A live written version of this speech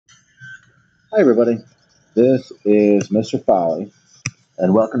Hi, everybody. This is Mr. Folly,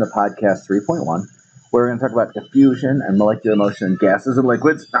 and welcome to Podcast 3.1, where we're going to talk about diffusion and molecular motion in gases and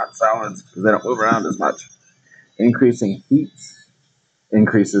liquids, not solids, because they don't move around as much. Increasing heat,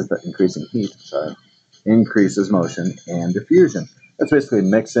 increases motion and diffusion. That's basically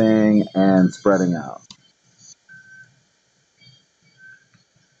mixing and spreading out.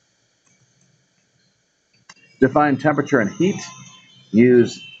 Define temperature and heat.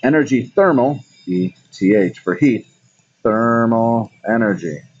 Use energy thermal, ETH for heat, thermal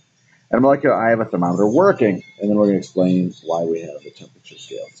energy. And a molecular, I have a thermometer working, and then we're going to explain why we have the temperature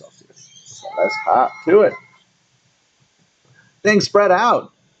scale Celsius. So let's hop to it. Things spread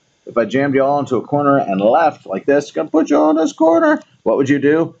out. If I jammed you all into a corner and left like this, going to put you all in this corner, what would you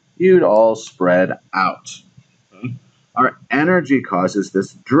do? You'd all spread out. Okay? Our energy causes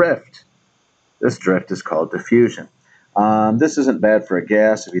this drift. This drift is called diffusion. This isn't bad for a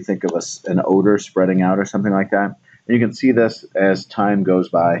gas if you think of an odor spreading out or something like that. And you can see this as time goes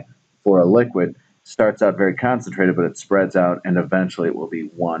by for a liquid. Starts out very concentrated, but it spreads out, and eventually it will be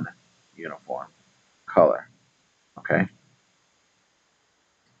one uniform color. Okay?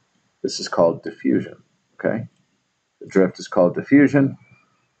 This is called diffusion. Okay? The drift is called diffusion.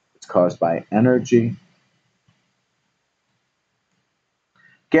 It's caused by energy.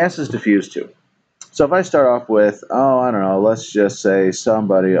 Gases diffuse too. So if I start off with, I don't know, let's just say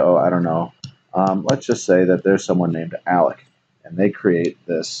somebody, let's just say that there's someone named Alec, and they create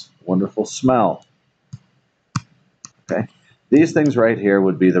this wonderful smell. Okay? These things right here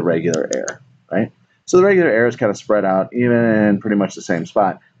would be the regular air, right? So the regular air is kind of spread out, even in pretty much the same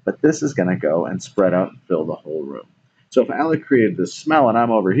spot, but this is going to go and spread out and fill the whole room. So if Alec created this smell and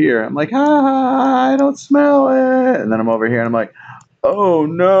I'm over here, I'm like, I don't smell it. And then I'm over here and I'm like, oh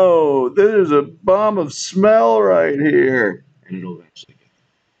no, there's a bomb of smell right here. And it'll eventually get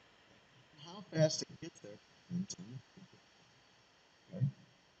there. How fast it gets there. Okay.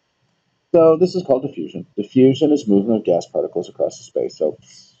 So this is called diffusion. Diffusion is movement of gas particles across the space. So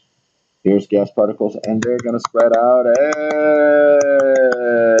here's gas particles, and they're going to spread out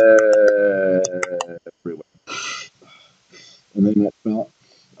everywhere. And then that smell,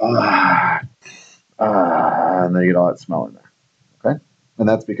 and then you get all that smell in there. Okay? And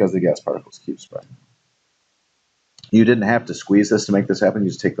that's because the gas particles keep spreading. You didn't have to squeeze this to make this happen. You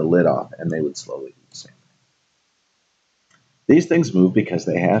just take the lid off, and they would slowly do the same. These things move because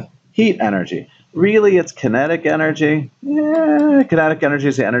they have heat energy. Really, it's kinetic energy. Yeah, kinetic energy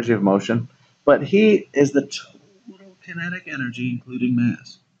is the energy of motion. But heat is the total kinetic energy, including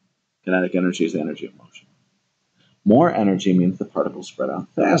mass. Kinetic energy is the energy of motion. More energy means the particles spread out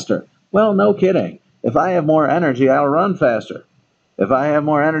faster. Well, no kidding. If I have more energy, I'll run faster. If I have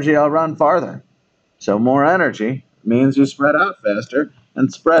more energy, I'll run farther. So more energy means you spread out faster,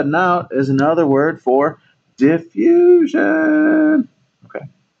 and spreading out is another word for diffusion. Okay.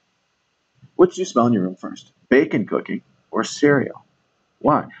 What did you smell in your room first? Bacon cooking or cereal?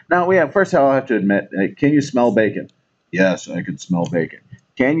 Why? Now, first I'll have to admit, can you smell bacon? Yes, I can smell bacon.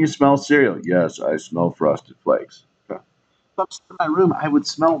 Can you smell cereal? Yes, I smell Frosted Flakes. Okay. If I'm sitting in my room, I would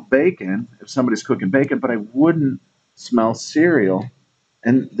smell bacon if somebody's cooking bacon, but I wouldn't smell cereal.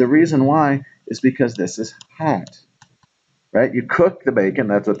 And the reason why is because this is hot, right? You cook the bacon,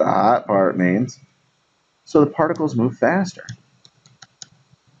 that's what the hot part means. So the particles move faster.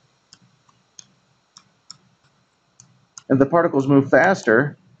 And the particles move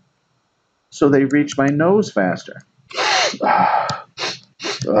faster, so they reach my nose faster.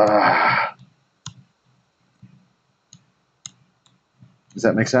 Does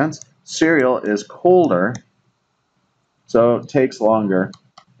that make sense? Cereal is colder, so it takes longer.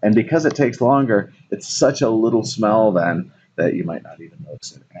 And because it takes longer, it's such a little smell then that you might not even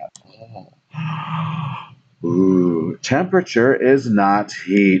notice it at all. Ooh, temperature is not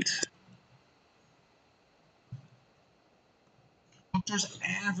heat. There's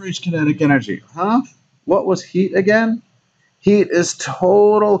average kinetic energy. Huh? What was heat again? Heat is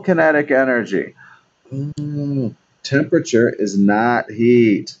total kinetic energy. Temperature is not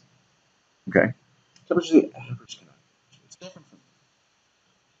heat. Okay? Temperature is the average kinetic energy. It's different from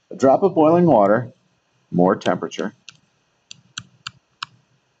a drop of boiling water, more temperature.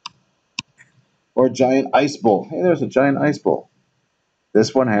 Or a giant ice bowl. Hey, there's a giant ice bowl.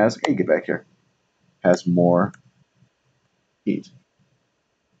 This one has, hey, get back here, has more heat.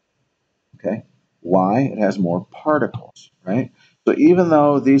 Okay? Why? It has more particles, right? So even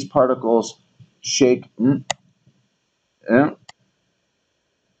though these particles shake a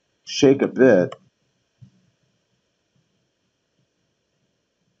bit,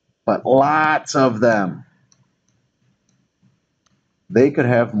 but lots of them. they could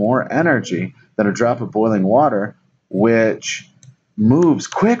have more energy than a drop of boiling water, which moves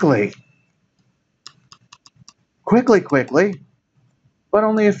quickly, quickly, but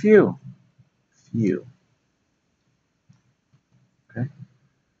only a few. Few. Okay.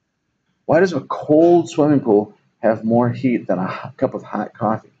 Why does a cold swimming pool have more heat than a cup of hot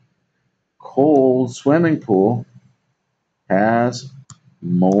coffee? Cold swimming pool has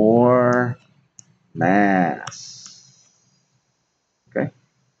more mass. Okay.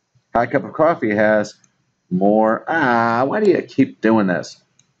 Hot cup of coffee has more. Why do you keep doing this?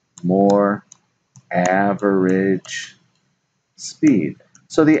 More average speed.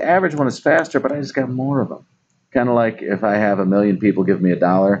 So the average one is faster, but I just got more of them. Kind of like if I have a million people give me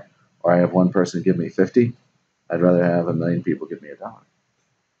 $1, or I have one person give me 50, I'd rather have a million people give me $1.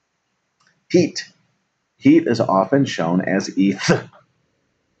 Heat. Heat is often shown as ETH,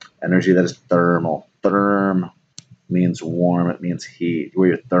 energy that is thermal. Therm means warm, it means heat. You wear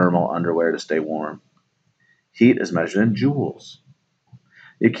your thermal underwear to stay warm. Heat is measured in joules.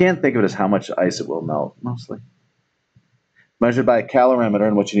 You can't think of it as how much ice it will melt, mostly. Measured by a calorimeter,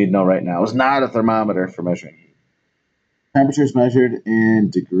 and what you need to know right now is not a thermometer for measuring heat. Temperature is measured in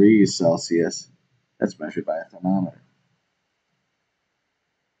degrees Celsius. That's measured by a thermometer.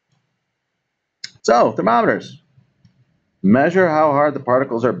 So, thermometers. Measure how hard the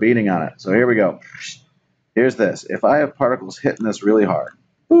particles are beating on it. So here we go. Here's this. If I have particles hitting this really hard,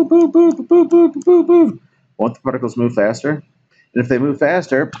 boop, boop, boop, boop, boop, boop, boop, boop, won't the particles move faster? And if they move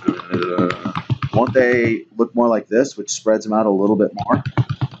faster, won't they look more like this, which spreads them out a little bit more?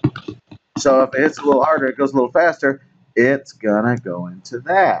 So if it hits a little harder, it goes a little faster, it's going to go into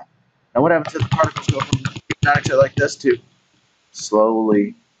that. Now what happens if the particles go from actually like this to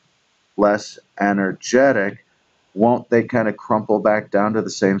slowly less energetic? Won't they kind of crumple back down to the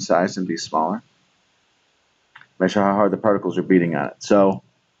same size and be smaller? Measure how hard the particles are beating on it. So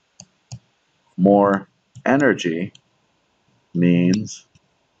more energy means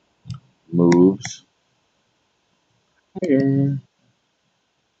moves higher.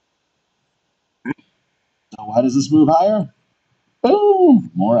 So why does this move higher?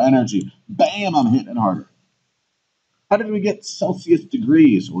 Boom! More energy. Bam! I'm hitting it harder. How did we get Celsius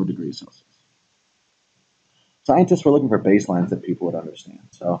degrees or degrees Celsius? Scientists were looking for baselines that people would understand.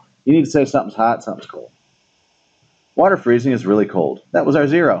 So you need to say something's hot, something's cold. Water freezing is really cold. That was our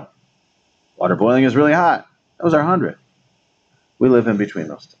 0. Water boiling is really hot. That was our 100. We live in between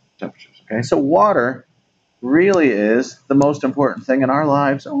those temperatures. Okay, so water really is the most important thing in our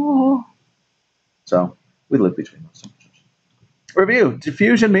lives. Oh, so we live between those temperatures. Review.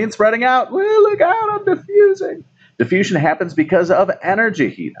 Diffusion means spreading out. Woo, look out, I'm diffusing. Diffusion happens because of energy,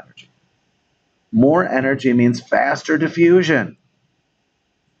 heat energy. More energy means faster diffusion.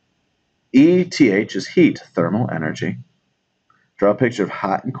 ETH is heat, thermal energy. Draw a picture of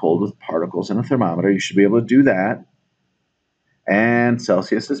hot and cold with particles in a thermometer. You should be able to do that. And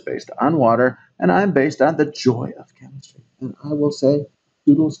Celsius is based on water, and I'm based on the joy of chemistry. And I will say,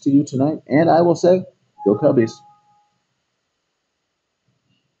 kudos to you tonight, and I will say, go Cubbies.